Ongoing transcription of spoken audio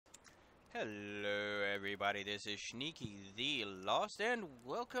Hello everybody, this is Sneaky the Lost, and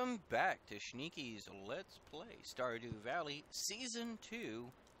welcome back to Sneaky's Let's Play Stardew Valley Season 2,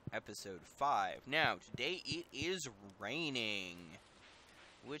 Episode 5. Now, today it is raining,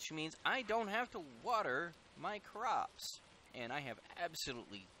 which means I don't have to water my crops, and I have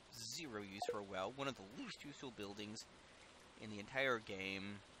absolutely zero use for a well, one of the least useful buildings in the entire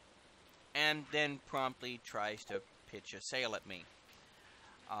game, and then promptly tries to pitch a sail at me.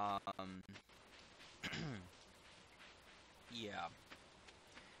 Yeah.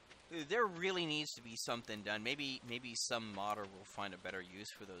 There really needs to be something done. Maybe some modder will find a better use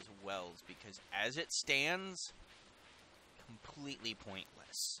for those wells, because as it stands, completely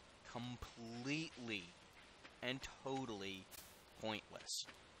pointless. Completely and totally pointless.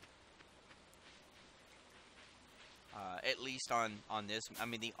 At least on this. I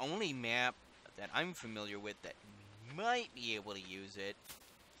mean, the only map that I'm familiar with that might be able to use it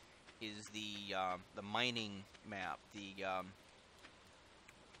is the mining map, the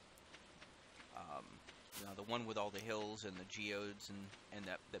one with all the hills and the geodes and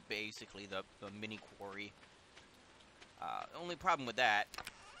the basically the mini quarry. Only problem with that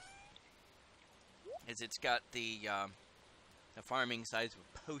is it's got the farming size of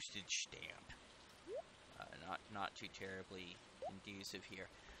a postage stamp. Not too terribly conducive here.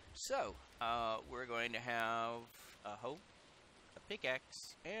 So we're going to have a hoe, a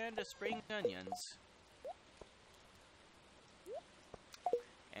pickaxe, and a spring onions.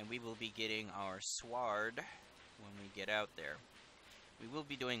 And we will be getting our sward when we get out there. We will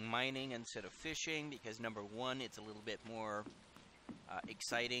be doing mining instead of fishing because, number one, it's a little bit more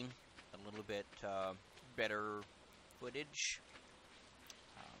exciting, a little bit better footage.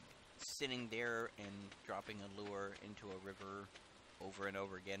 Sitting there and dropping a lure into a river over and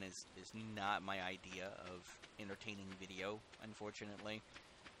over again is not my idea of entertaining video, unfortunately.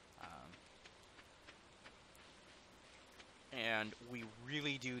 And we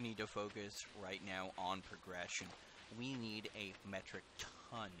really do need to focus right now on progression. We need a metric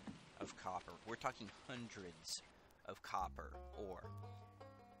ton of copper. We're talking hundreds of copper ore.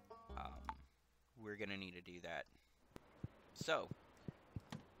 We're gonna need to do that. So,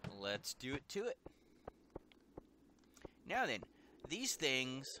 let's do it to it. Now then, these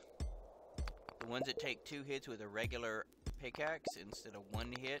things, the ones that take 2 hits with a regular pickaxe instead of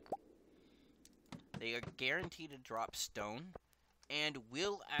 1 hit, they are guaranteed to drop stone and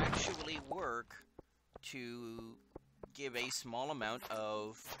will actually work to give a small amount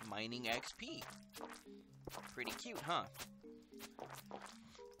of mining XP. Pretty cute, huh?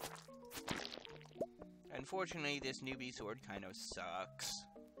 Unfortunately, this newbie sword kind of sucks.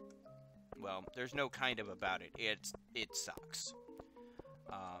 Well, there's no kind of about it. It sucks.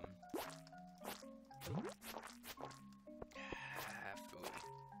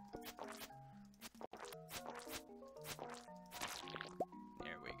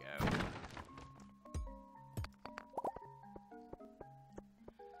 There we go.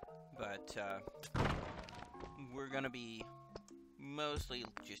 But we're gonna be mostly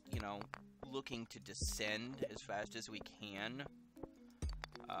just, looking to descend as fast as we can.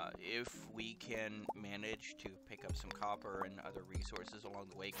 If we can manage to pick up some copper and other resources along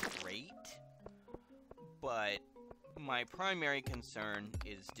the way, great. But my primary concern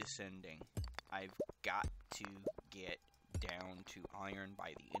is descending. I've got to get down to iron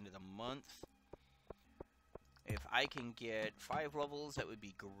by the end of the month. If I can get 5 levels, that would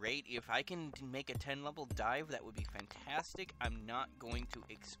be great. If I can make a 10 level dive, that would be fantastic. I'm not going to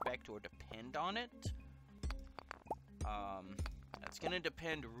expect or depend on it. It's going to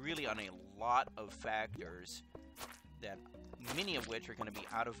depend really on a lot of factors, that many of which are going to be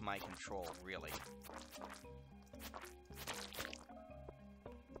out of my control, really.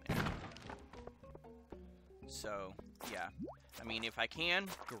 So, yeah. I mean, if I can,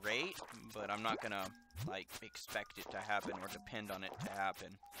 great, but I'm not going to, expect it to happen or depend on it to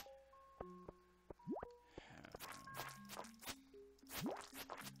happen.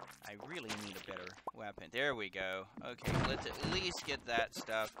 I really need a better weapon. There we go. Okay, let's at least get that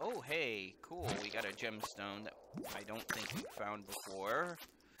stuff. Oh, hey, cool. We got a gemstone that I don't think we found before.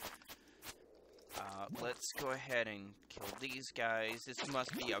 Let's go ahead and kill these guys. This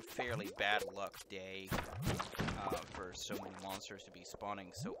must be a fairly bad luck day for so many monsters to be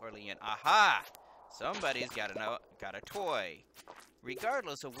spawning so early in. Aha! Somebody's got a toy.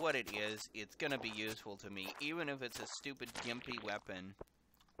 Regardless of what it is, it's gonna be useful to me, even if it's a stupid gimpy weapon.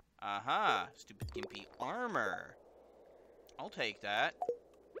 Aha! Stupid gimpy armor. I'll take that.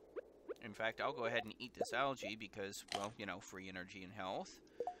 In fact, I'll go ahead and eat this algae because, well, free energy and health.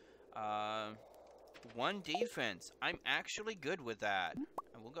 1 defense. I'm actually good with that.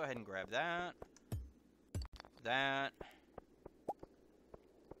 And we'll go ahead and grab that. That.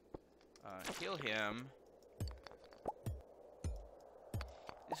 Kill him.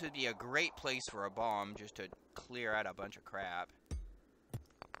 This would be a great place for a bomb, just to clear out a bunch of crap.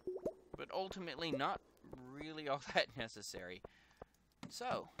 But ultimately, not really all that necessary.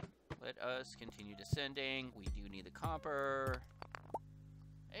 So, let us continue descending. We do need the copper.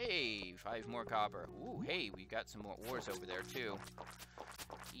 Hey, 5 more copper. Ooh, hey, we got some more ores over there, too.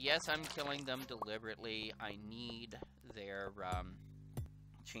 Yes, I'm killing them deliberately. I need their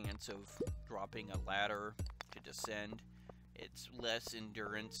chance of dropping a ladder to descend. It's less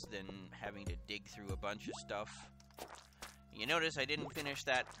endurance than having to dig through a bunch of stuff. You notice I didn't finish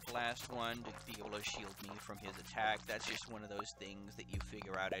that last one to be able to shield me from his attack. That's just one of those things that you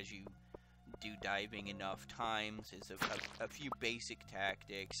figure out as you do diving enough times, is a few basic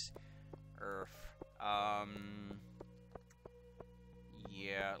tactics.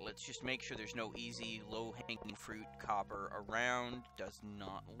 Yeah, let's just make sure there's no easy, low-hanging fruit copper around. Does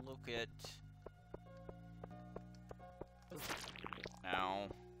not look it. Ow.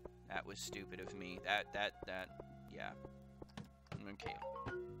 That was stupid of me. Yeah. Okay.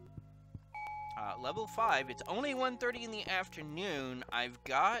 Level 5. It's only 1:30 in the afternoon. I've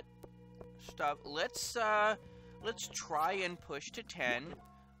got stuff. Let's try and push to 10.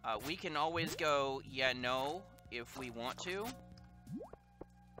 We can always go, yeah, no, if we want to.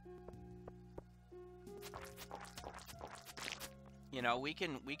 You know, we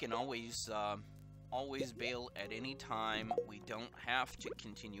can always bail at any time. We don't have to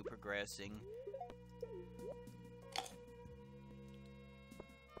continue progressing.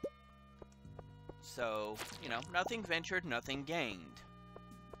 So, you know, nothing ventured, nothing gained.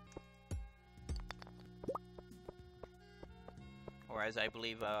 Or as I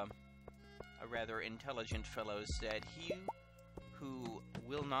believe a rather intelligent fellow said, he who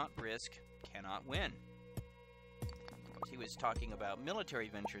will not risk cannot win. He was talking about military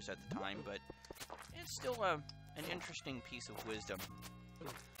ventures at the time, but it's still an interesting piece of wisdom.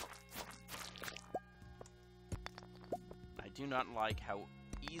 I do not like how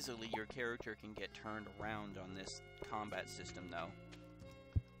easily your character can get turned around on this combat system, though.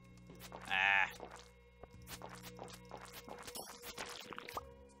 Ah!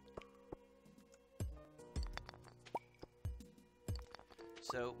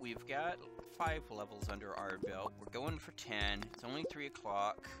 So, we've got 5 levels under our belt. We're going for 10. It's only 3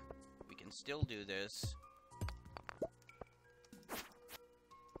 o'clock. We can still do this.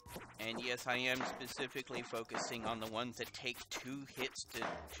 And yes, I am specifically focusing on the ones that take 2 hits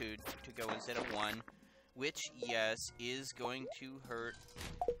to go instead of 1. Which, yes, is going to hurt.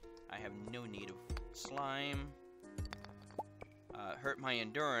 I have no need of slime. Hurt my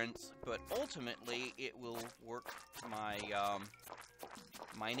endurance, but ultimately it will work my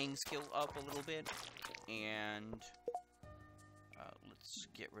mining skill up a little bit. And let's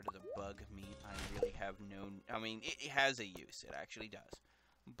get rid of the bug meat. I really have no... I mean, it has a use. It actually does.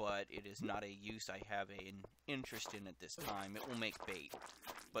 But it is not a use I have an interest in at this time. It will make bait.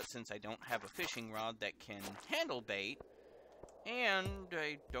 But since I don't have a fishing rod that can handle bait, and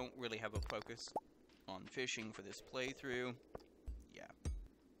I don't really have a focus on fishing for this playthrough, yeah.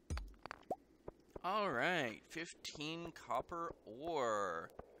 Alright, 15 copper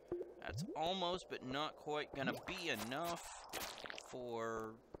ore. That's almost, but not quite gonna be enough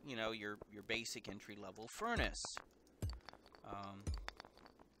for, you know, your basic entry-level furnace.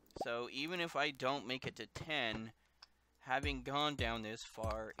 So even if I don't make it to 10, having gone down this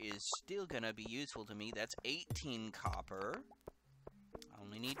far is still gonna be useful to me. That's 18 copper. I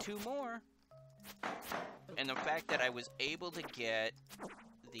only need 2 more. And the fact that I was able to get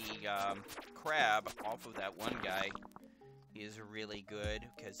the crab off of that one guy is really good,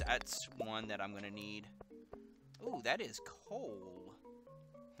 because that's one that I'm gonna need. Ooh, that is coal.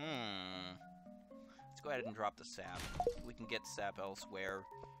 Let's go ahead and drop the sap. We can get sap elsewhere.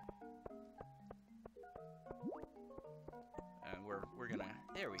 We're gonna...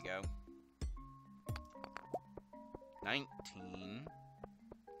 There we go. 19.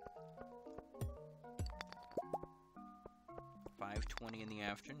 $5:20 in the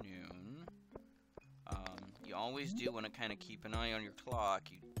afternoon. You always do want to kind of keep an eye on your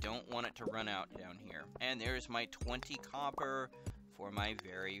clock. You don't want it to run out down here. And there's my 20 copper for my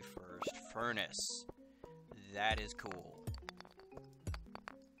very first furnace. That is cool.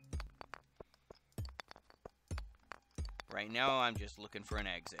 Right now, I'm just looking for an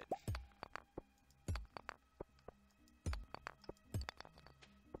exit.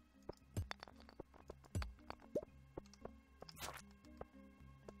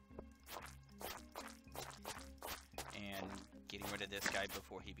 And getting rid rid of this guy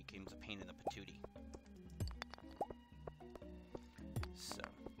before he becomes a pain in the patootie. So,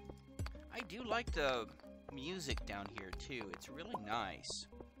 I do like the music down here, too. It's really nice.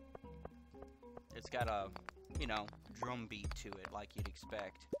 It's got a, you know, drum beat to it, like you'd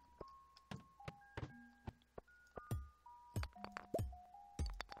expect.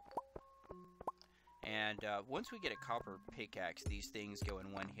 And once we get a copper pickaxe, these things go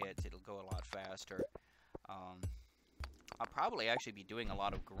in one hit. It'll go a lot faster. I'll probably actually be doing a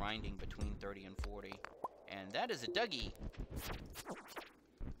lot of grinding between 30 and 40. And that is a Dougie.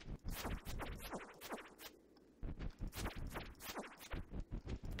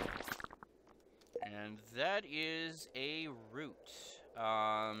 And that is a root.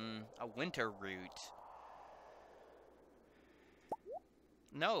 A winter root.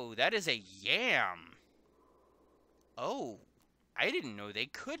 No, that is a yam. Oh, I didn't know they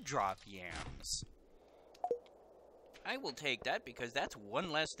could drop yams. I will take that because that's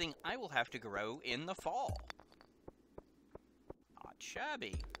one less thing I will have to grow in the fall. Not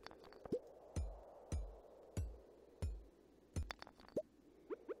shabby.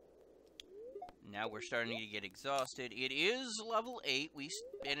 Now we're starting to get exhausted. It is level 8,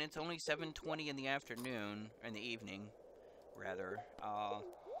 and it's only 7:20 in the afternoon, or in the evening, rather.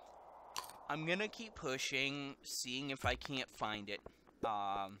 I'm gonna keep pushing, seeing if I can't find it.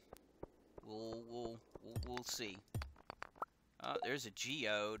 We'll see. Oh, there's a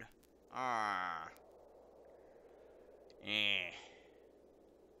geode.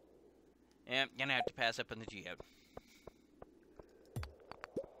 Yeah, gonna have to pass up on the geode.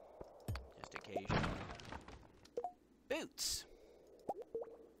 Just occasionally. Boots.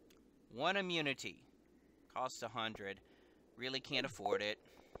 1 immunity. Costs 100. Really can't afford it.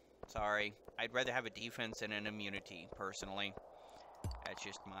 Sorry. I'd rather have a defense than an immunity, personally. That's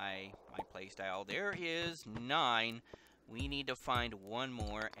just my playstyle. There is 9. We need to find 1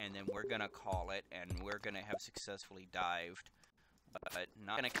 more, and then we're gonna call it, and we're gonna have successfully dived. But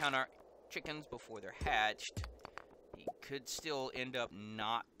not gonna count our chickens before they're hatched. He could still end up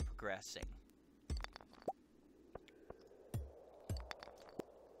not progressing.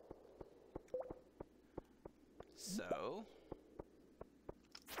 So...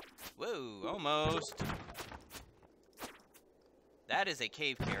 Whoa, almost. That is a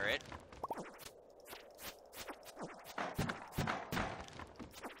cave carrot.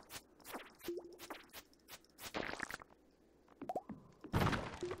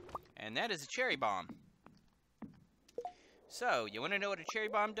 And that is a cherry bomb. So, you want to know what a cherry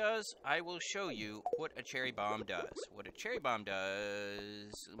bomb does? I will show you what a cherry bomb does. What a cherry bomb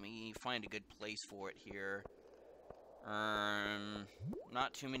does... Let me find a good place for it here.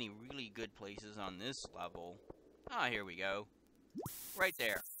 Not too many really good places on this level. Ah, here we go. Right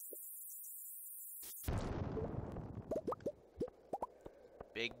there.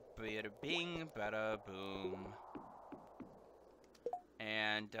 Big bada bing, bada boom.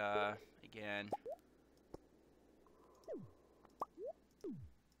 And, again.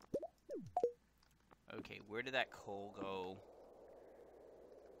 Okay, where did that coal go?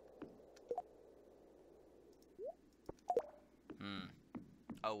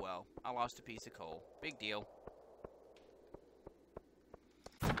 Oh well, I lost a piece of coal. Big deal.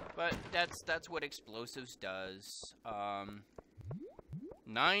 But that's what explosives does.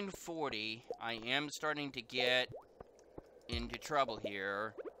 940. I am starting to get into trouble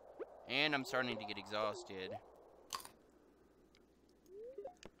here, and I'm starting to get exhausted.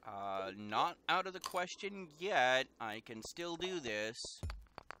 Not out of the question yet. I can still do this.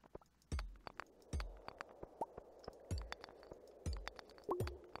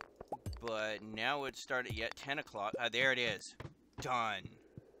 But now it's started yet 10 o'clock. There it is. Done.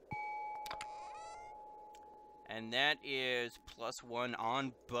 And that is +1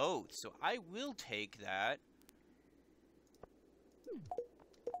 on both. So I will take that.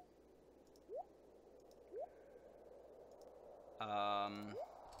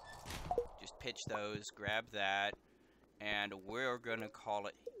 Just pitch those, grab that, and we're gonna call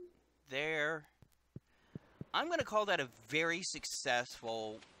it there. I'm gonna call that a very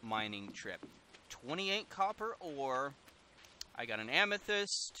successful mining trip. 28 copper ore. I got an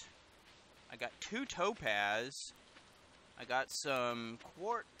amethyst. I got 2 topaz. I got some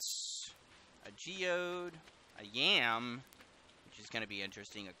quartz, a geode, a yam, which is gonna be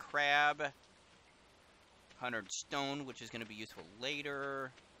interesting, a crab, 100 stone, which is gonna be useful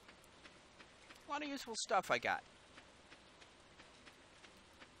later. A lot of useful stuff I got.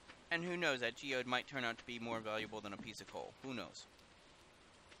 And who knows, that geode might turn out to be more valuable than a piece of coal. Who knows?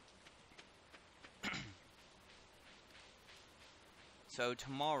 So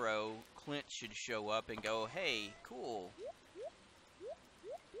tomorrow, Clint should show up and go, hey, cool.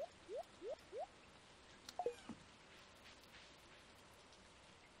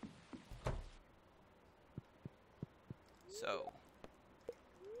 So,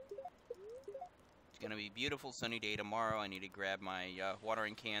 it's going to be a beautiful sunny day tomorrow. I need to grab my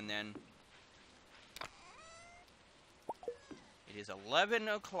watering can then. It is 11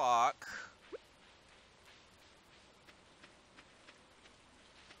 o'clock.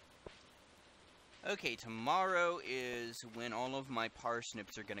 Okay, tomorrow is when all of my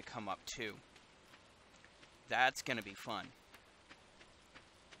parsnips are going to come up too. That's going to be fun.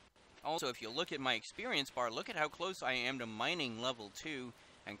 Also, if you look at my experience bar, look at how close I am to mining level 2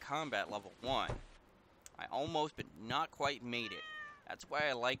 and combat level 1. I almost, but not quite made it. That's why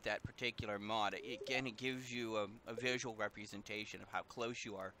I like that particular mod. Again, it gives you a visual representation of how close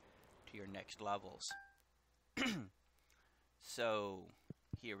you are to your next levels. So,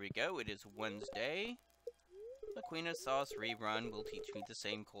 here we go. It is Wednesday. The Queen of Sauce rerun will teach me the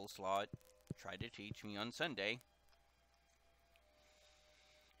same coleslaw it tried to teach me on Sunday.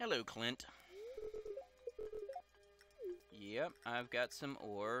 Hello, Clint. Yep, I've got some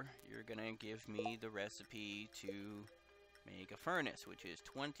ore. You're gonna give me the recipe to make a furnace, which is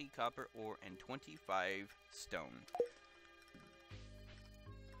 20 copper ore and 25 stone.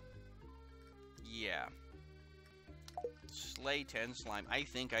 Yeah. Slay 10 slime. I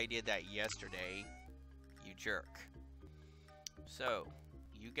think I did that yesterday. You jerk. So,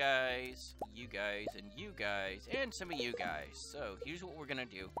 you guys, and you guys, and some of you guys. So, here's what we're gonna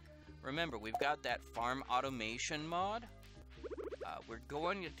do. Remember, we've got that farm automation mod. We're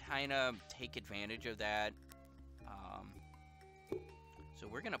going to kind of take advantage of that. So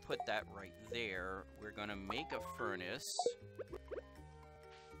we're gonna put that right there. We're gonna make a furnace.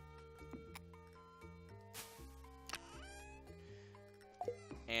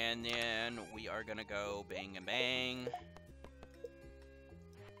 And then we are gonna go bang and bang.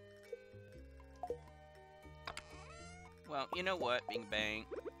 Well, you know what, bing bang.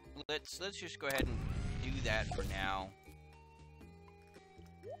 Let's just go ahead and do that for now.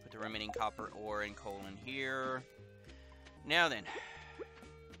 Put the remaining copper ore and coal in here. Now then.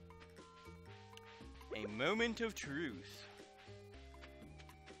 A moment of truth.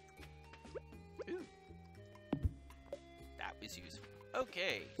 Ooh. That was useful.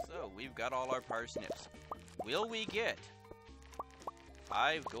 Okay, so we've got all our parsnips. Will we get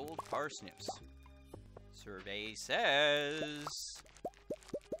 5 gold parsnips? Survey says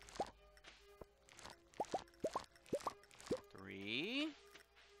 3.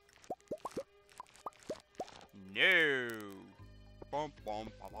 No. Bum, bum,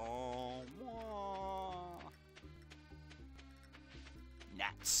 bum, bum.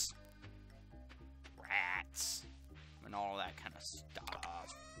 Nuts. Rats. And all that kind of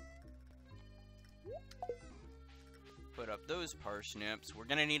stuff. Put up those parsnips. We're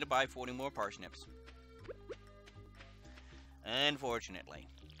gonna need to buy 40 more parsnips. Unfortunately.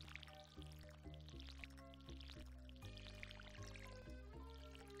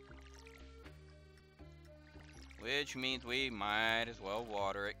 Which means we might as well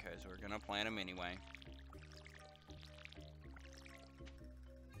water it, because we're gonna plant them anyway.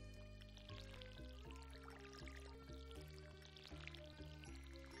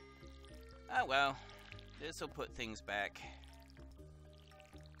 Oh well, this will put things back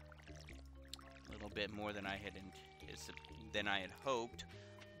a little bit more than I had hoped,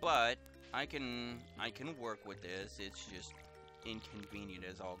 but I can work with this. It's just inconvenient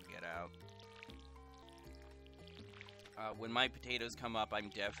as all get out. When my potatoes come up, I'm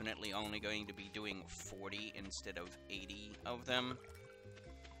definitely only going to be doing 40 instead of 80 of them,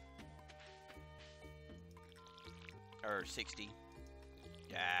 or 60.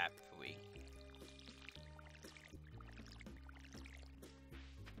 Ah, phooey.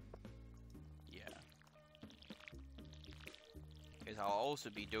 Because I'll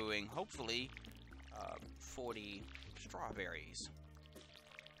also be doing, hopefully, 40 strawberries.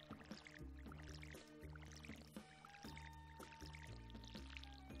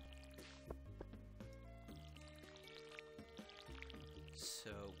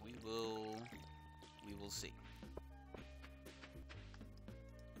 So we will see.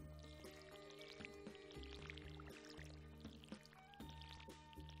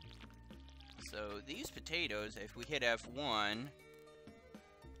 So these potatoes, if we hit F1,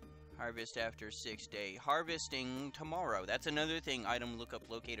 harvest after 6 day. Harvesting tomorrow. That's another thing item lookup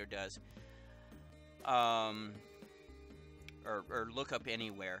locator does. Or lookup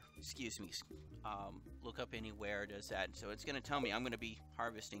anywhere. Excuse me. Lookup anywhere does that. So it's going to tell me I'm going to be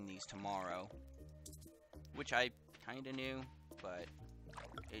harvesting these tomorrow. Which I kind of knew, but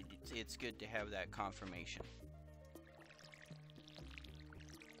it's good to have that confirmation.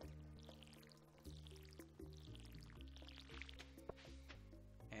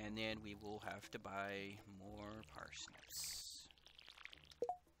 And then we will have to buy more parsnips. parsnips.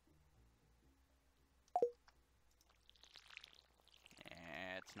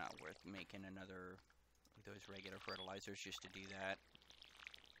 It's not worth making another of those regular fertilizers just to do that.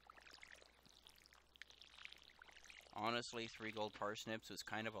 Honestly, 3 gold parsnips was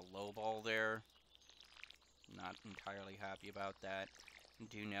kind of a low ball there. Not entirely happy about that.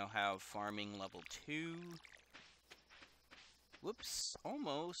 Do now have farming level 2. Whoops,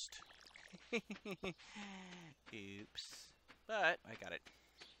 almost. Oops. But I got it.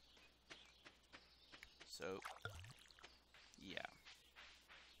 So, yeah.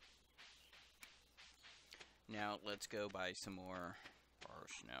 Now let's go buy some more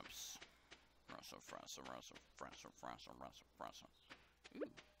parsnips. Ooh,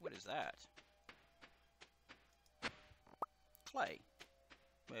 what is that? Clay.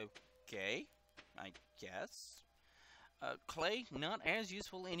 Okay, I guess. Clay, not as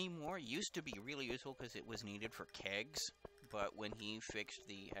useful anymore. Used to be really useful because it was needed for kegs, but when he fixed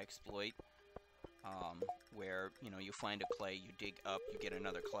the exploit, where, you know, you find a clay, you dig up, you get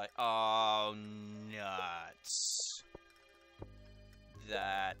another clay. Oh, nuts.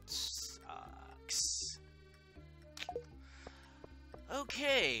 That sucks.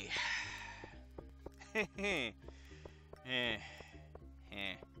 Okay.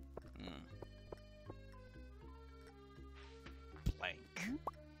 Blank.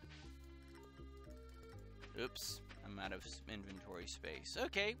 Oops, I'm out of inventory space.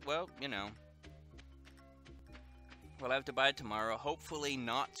 Okay, well, you know. We'll have to buy it tomorrow. Hopefully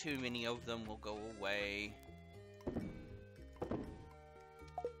not too many of them will go away.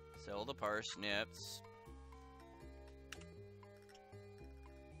 Sell the parsnips.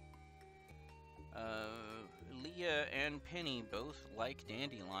 Leah and Penny both like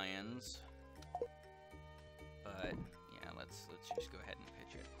dandelions. But yeah, let's just go ahead and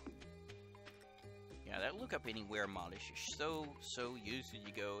pitch it. Yeah, that look up anywhere mod is so useful.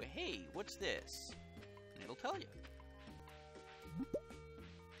 You go, hey, what's this? And it'll tell you.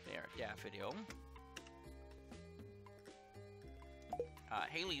 There, daffodil.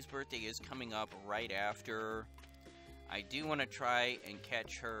 Haley's birthday is coming up right after. I do want to try and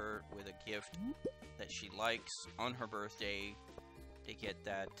catch her with a gift that she likes on her birthday to get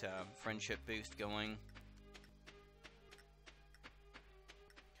that friendship boost going.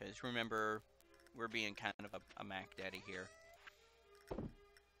 Because remember, we're being kind of a Mac Daddy here.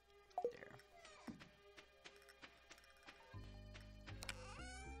 There.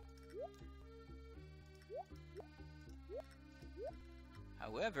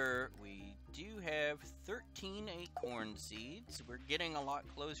 However, we do have 13 acorn seeds. We're getting a lot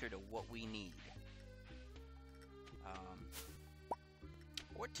closer to what we need.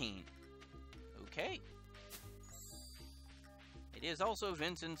 14. Okay. It is also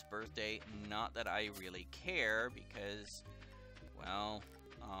Vincent's birthday. Not that I really care because, well,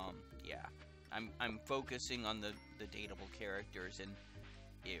 yeah. I'm focusing on the dateable characters and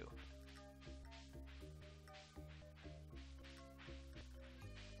ew.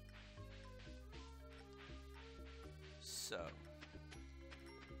 So,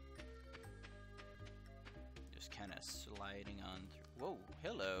 just kind of sliding on through. Whoa,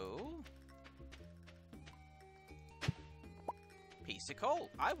 hello. Piece of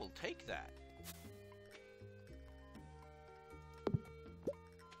coal. I will take that.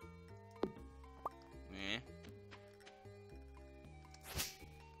 Eh.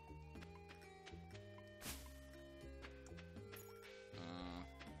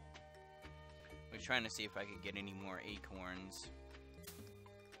 We're trying to see if I could get any more acorns.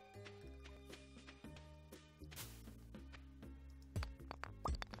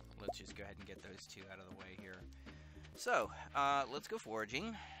 Let's just go ahead and get those two out of the way here. So, let's go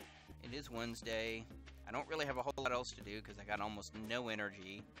foraging. It is Wednesday. I don't really have a whole lot else to do because I got almost no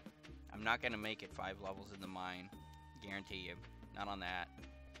energy. I'm not going to make it 5 levels in the mine. Guarantee you. Not on that.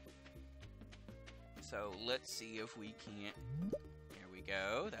 So, let's see if we can't... There we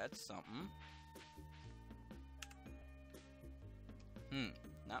go. That's something.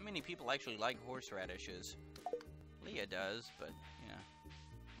 Not many people actually like horseradishes. Leah does, but yeah.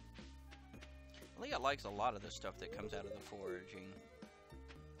 Leah likes a lot of the stuff that comes out of the foraging.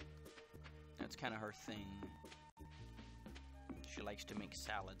 That's kind of her thing. She likes to make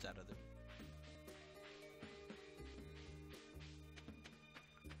salads out of them.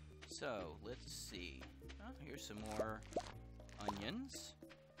 So, let's see. Oh, here's some more onions.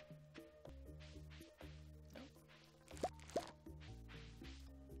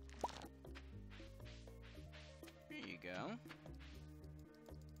 There you go.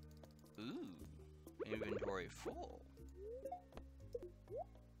 Ooh, inventory full.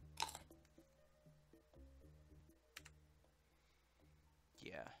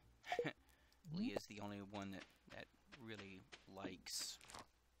 really is the only one that really likes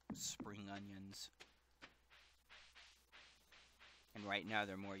spring onions. And right now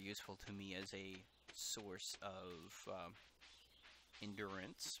they're more useful to me as a source of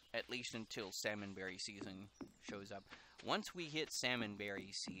endurance, at least until salmonberry season shows up. Once we hit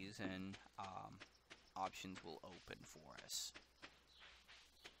salmonberry season, options will open for us.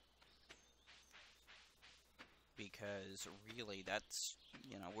 Because really, that's,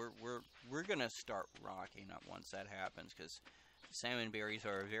 you know, we're gonna start rocking up once that happens. Because salmon berries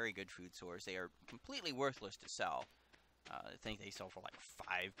are a very good food source. They are completely worthless to sell. I think they sell for like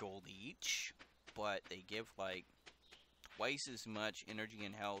 5 gold each, but they give like twice as much energy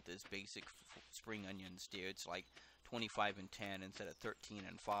and health as basic spring onions do. It's like 25 and 10 instead of 13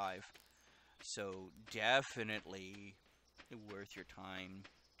 and 5. So definitely worth your time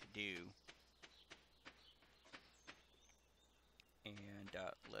to do. And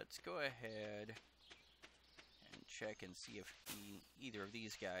let's go ahead and check and see if either of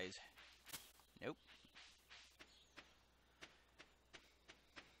these guys... Nope.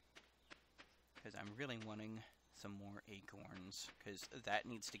 Because I'm really wanting some more acorns, because that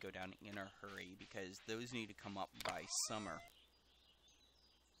needs to go down in a hurry, because those need to come up by summer.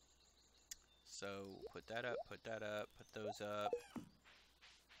 So put that up, put those up.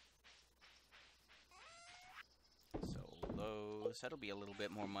 So those, that'll be a little bit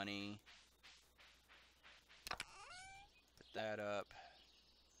more money. Put that up.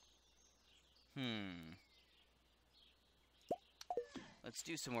 Let's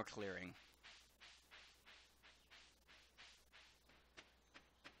do some more clearing.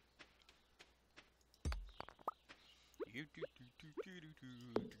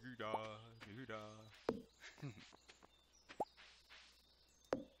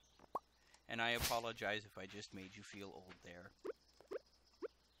 And I apologize if I just made you feel old there.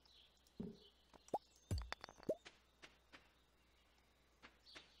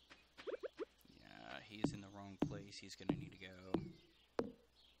 Yeah, he's in the wrong place. He's gonna need to go.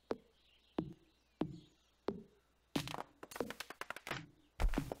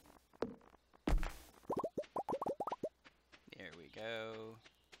 There we go.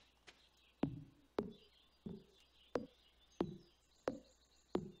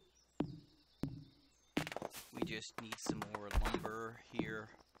 We just need some more lumber here.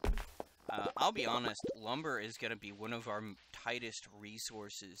 I'll be honest, lumber is going to be one of our tightest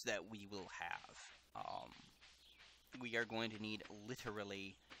resources that we will have. We are going to need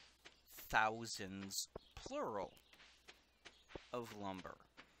literally thousands, plural, of lumber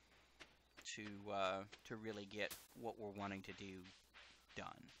to really get what we're wanting to do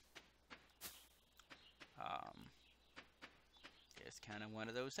done. It's kind of one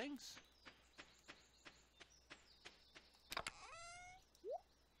of those things.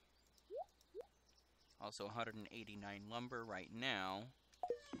 Also, 189 lumber right now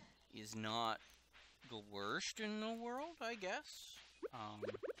is not the worst in the world, I guess.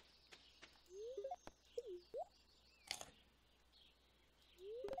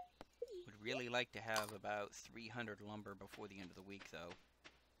 Would really like to have about 300 lumber before the end of the week, though.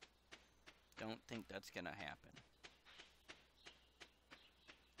 Don't think that's gonna happen.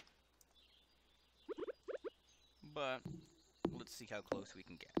 But let's see how close we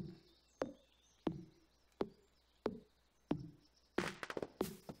can get.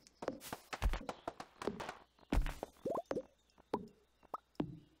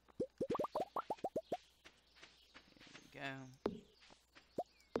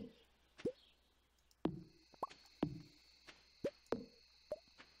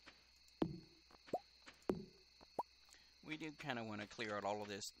 We do kind of want to clear out all of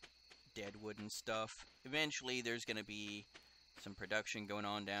this dead wood and stuff. Eventually there's going to be some production going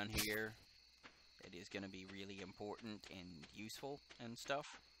on down here that is going to be really important and useful and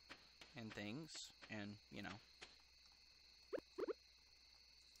stuff and things, and you know.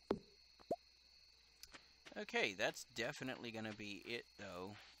 Okay, that's definitely going to be it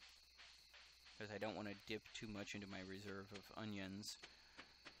though, because I don't want to dip too much into my reserve of onions.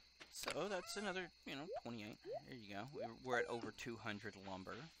 So that's another, 28. There you go. We're at over 200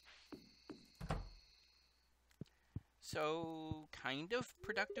 lumber. So, kind of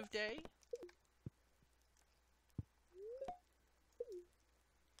productive day.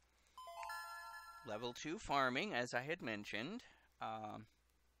 Level 2 farming, as I had mentioned.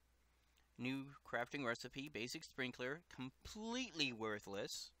 New crafting recipe, basic sprinkler, completely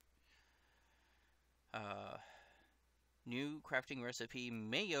worthless. New crafting recipe,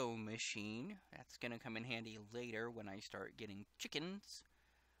 mayo machine. That's going to come in handy later when I start getting chickens.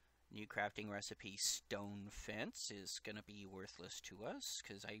 New crafting recipe, stone fence, is going to be worthless to us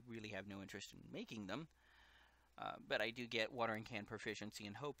because I really have no interest in making them. But I do get watering can proficiency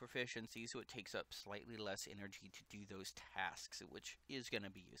and hoe proficiency, so it takes up slightly less energy to do those tasks, which is going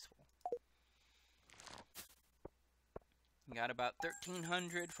to be useful. Got about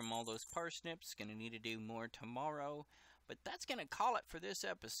 1,300 from all those parsnips. Going to need to do more tomorrow, but that's going to call it for this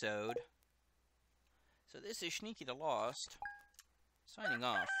episode. So this is Sneaky the Lost, signing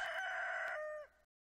off.